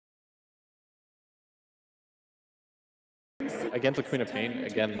against the Queen of Pain,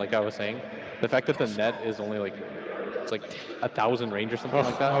 again, like I was saying, the fact that the net is only like, it's like 1,000 range or something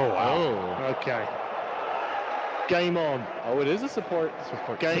like that. Oh, wow. Okay. Game on. Oh, it is a support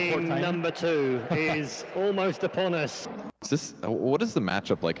Game time. number 2 is almost upon us. What is the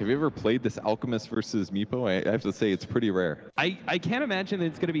matchup like? Have you ever played this Alchemist versus Meepo? I have to say it's pretty rare. I can't imagine that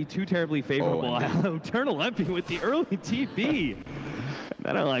it's going to be too terribly favorable. Eternal Empty with the early TP.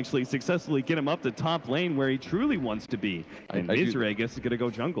 That'll actually successfully get him up the top lane where he truly wants to be. And Misery, I guess, is going to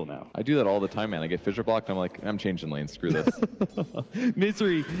go jungle now. I do that all the time, man. I get fissure blocked. I'm like, I'm changing lanes. Screw this.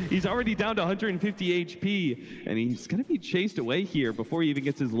 Misery, he's already down to 150 HP, and he's going to be chased away here before he even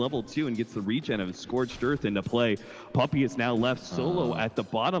gets his level 2 and gets the regen of his Scorched Earth into play. Puppey is now left solo at the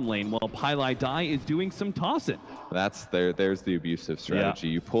bottom lane while Pylai Dai is doing some tossing. There's the abusive strategy.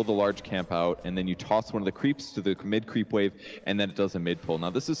 Yeah. You pull the large camp out, and then you toss one of the creeps to the mid creep wave, and then it does a mid pull. Now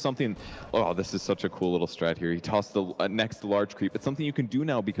this is something, this is such a cool little strat here. He tossed the next large creep. It's something you can do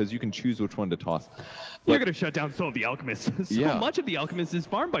now because you can choose which one to toss. You're going to shut down some of the Alchemists. Much of the Alchemist is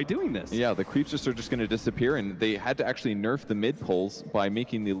farmed by doing this. Yeah, the creeps are just going to disappear, and they had to actually nerf the mid pulls by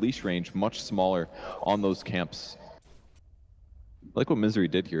making the leash range much smaller on those camps. Like what Misery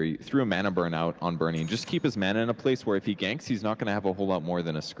did here, he threw a mana burn out on Burning. Just keep his mana in a place where if he ganks, he's not going to have a whole lot more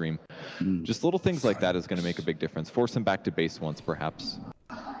than a Scream. Just little things like that is going to make a big difference. Force him back to base once, perhaps.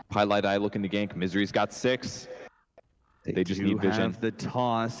 Pylai Dai looking to gank. Misery's got 6. They just need vision. Have the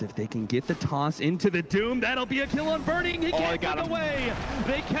toss. If they can get the toss into the Doom, that'll be a kill on Burning. He can't get away.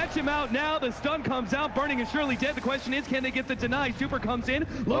 They catch him out now. The stun comes out. Burning is surely dead. The question is, can they get the deny? Super comes in,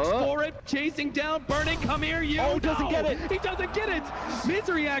 looks for it, chasing down Burning. Come here, you. Doesn't get it. He doesn't get it.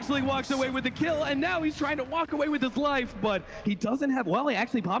 Misery actually walks away with the kill, and now he's trying to walk away with his life, but he doesn't have. Well, he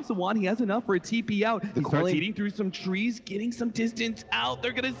actually pops the wand. He has enough for a TP out. He starts eating through some trees, getting some distance out.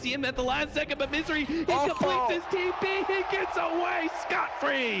 They're gonna see him at the last second, but Misery, he completes his TP. He gets away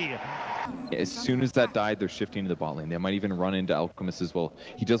scot-free. As soon as that died, they're shifting to the bot lane. They might even run into Alchemist as well.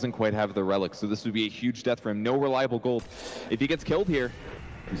 He doesn't quite have the relic, so this would be a huge death for him. No reliable gold. If he gets killed here,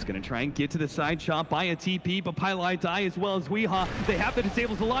 he's going to try and get to the side shot by a TP, but Pylai Dai as well as Weehaw. They have the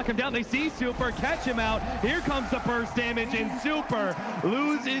disables to lock him down. They see Super, catch him out. Here comes the burst damage, and Super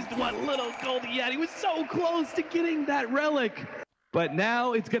loses what little gold he had. He was so close to getting that relic. But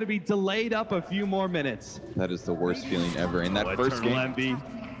now it's going to be delayed up a few more minutes. That is the worst feeling ever. In that first game. Lemby.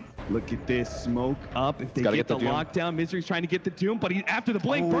 Look at this smoke up. If they get the lockdown, Misery's trying to get the Doom, but after the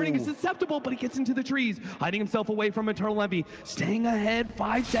blink, Burning is susceptible, but he gets into the trees, hiding himself away from Eternal Lemby. Staying ahead,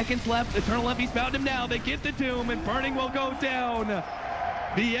 5 seconds left. Eternal Lemby's found him now. They get the Doom, and Burning will go down.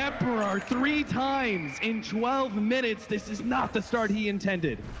 The Emperor 3 times in 12 minutes. This is not the start he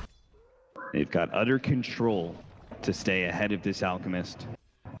intended. They've got utter control to stay ahead of this Alchemist.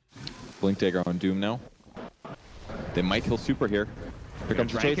 Blink Dagger on Doom now. They might kill Super here. Here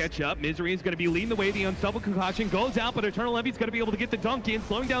comes try to catch up. Misery is going to be leading the way. The Unstoppable Concoction goes out, but Eternal Levy's going to be able to get the dunk in,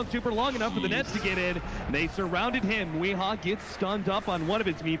 slowing down Super long enough for the Nets to get in. They surrounded him. Weehaw gets stunned up on one of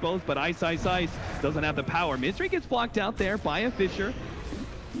his meepos, but Ice doesn't have the power. Misery gets blocked out there by a Fissure.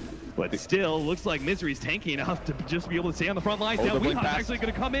 But still, looks like Misery's tanky enough to just be able to stay on the front lines. Now Weehaw's actually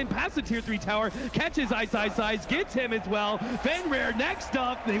going to come in past the tier 3 tower, catches Ice, gets him as well. Fenrir next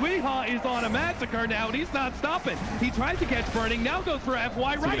up. The Weehaw is on a massacre now, and he's not stopping. He tries to catch Burning, now goes for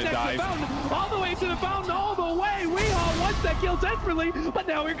FY, right next to the fountain, all the way to the fountain, all the way. Weehaw wants that kill desperately, but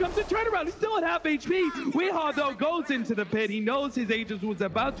now here comes the turnaround. He's still at half HP. Weehaw, though, goes into the pit. He knows his Aegis was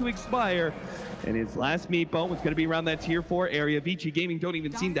about to expire. And his last meatball was going to be around that tier 4 area. Vici Gaming don't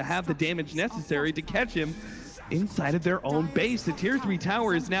even seem to have the damage necessary to catch him inside of their own base. The tier 3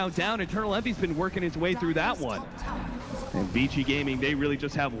 tower is now down. Eternal Empty's been working his way through that one. And Vici Gaming, they really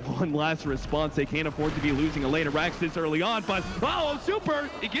just have one last response. They can't afford to be losing a lane of Rax this early on, but Super!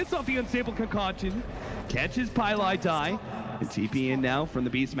 It gets off the Unstable Concoction, catches Pylai Dai. The TP in now from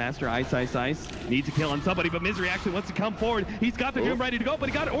the Beastmaster. Ice. Needs to kill on somebody, but Misery actually wants to come forward. He's got the Doom ready to go, but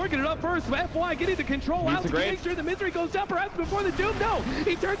he got to organ it up first. FY getting the control out to make sure the Misery goes down perhaps before the Doom. No,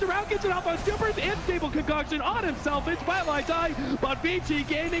 he turns around, gets it off on Super's Unstable Concoction on himself. It's Pylai Dai, but Vici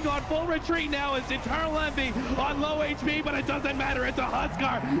Gaming on full retreat now as Eternal Envy on low HP, but it doesn't matter. It's a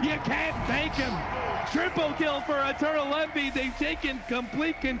Huskar. You can't fake him. Triple kill for Eternal Envy. They've taken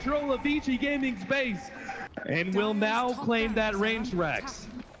complete control of Vici Gaming's base and will now claim that ranged Rex.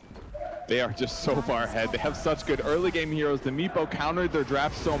 They are just so far ahead. They have such good early game heroes. The Meepo countered their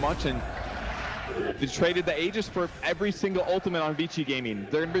draft so much, and they traded the Aegis for every single ultimate on Vici Gaming.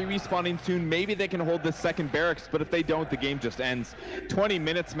 They're going to be respawning soon. Maybe they can hold this second barracks, but if they don't, the game just ends. 20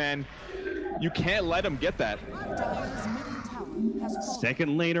 minutes, man. You can't let them get that.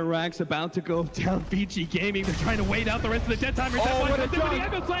 Second laner Rax about to go down. Vici Gaming, they're trying to wait out the rest of the dead timers. Oh, what a the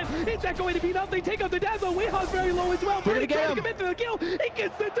Echo Slam. Is that going to be enough? They take out the Dazzle. Weehaw's very low as well. Birdie trying to commit to the kill. He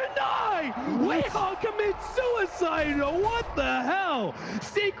gets the deny. Weehaw commits suicide. What the hell?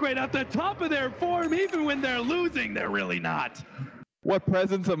 Secret at the top of their form. Even when they're losing, they're really not. What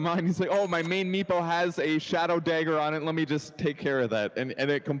presence of mind. He's like, oh, my main meepo has a Shadow Dagger on it. Let me just take care of that. And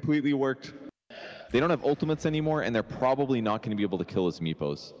it completely worked. They don't have ultimates anymore, and they're probably not going to be able to kill his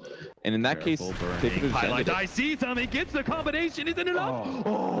meepos. And in that case, they could have Highlight I sees him. He gets the combination. Isn't it enough?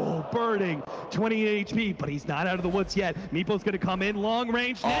 Oh, Birding. 28 HP, but he's not out of the woods yet. Meepo's going to come in long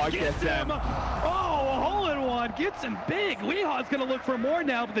range. Oh, Gets him. Oh, a hole in one. Gets him big. Weehaw's going to look for more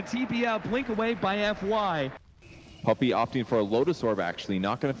now, but the TP out. Blink away by FY. Puppey opting for a Lotus Orb, actually.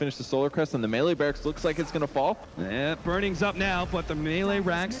 Not going to finish the Solar Crest, and the melee barracks looks like it's going to fall. Yeah, Burning's up now, but the melee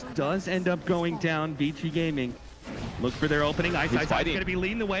Rax does end up going down. Vici Gaming. Look for their opening. Ice is going to be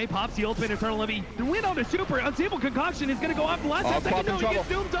leading the way. Pops the ultimate Eternal Levy. The win on the super. Unstable Concoction is going to go off the last second. No, he gets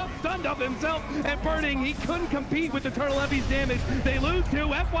doomed up, stunned up himself. And Burning, he couldn't compete with Eternal Levy's damage. They lose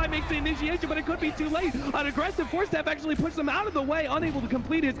two. FY makes the initiation, but it could be too late. An aggressive force step actually pushes them out of the way, unable to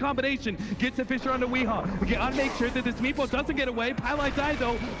complete his combination. Gets a Fisher onto Weehaw. We gotta make sure that this Meepo doesn't get away. Pylite Die,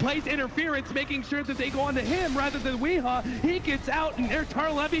 though, plays interference, making sure that they go onto him rather than Weehaw. He gets out, and their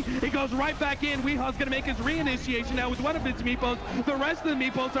Eternal Levy, it goes right back in. Weehaw's going to make his reinitiation now with one of his Meepos. The rest of the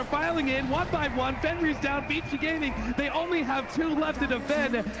Meepos are filing in one by one. Fenrir's down. Vici Gaming, they only have two left to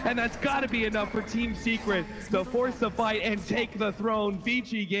defend, and that's got to be enough for Team Secret to force the fight and take the throne.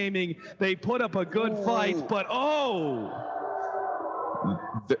 Vici Gaming, they put up a good fight, but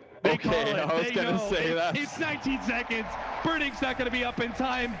Okay, I was going to say that. It's 19 seconds. Burning's not going to be up in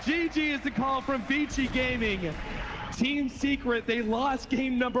time. GG is the call from Vici Gaming. Team Secret, they lost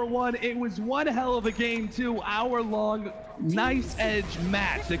game number one. It was one hell of a game, 2 hour-long, nice edge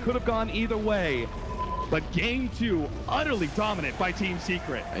match. They could have gone either way. But game 2, utterly dominant by Team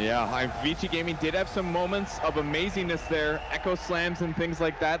Secret. Yeah, Vici Gaming did have some moments of amazingness there. Echo slams and things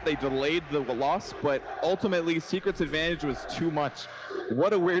like that. They delayed the loss, but ultimately Secret's advantage was too much.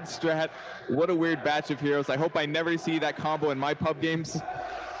 What a weird strat. What a weird batch of heroes. I hope I never see that combo in my pub games,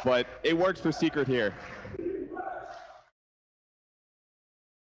 but it worked for Secret here.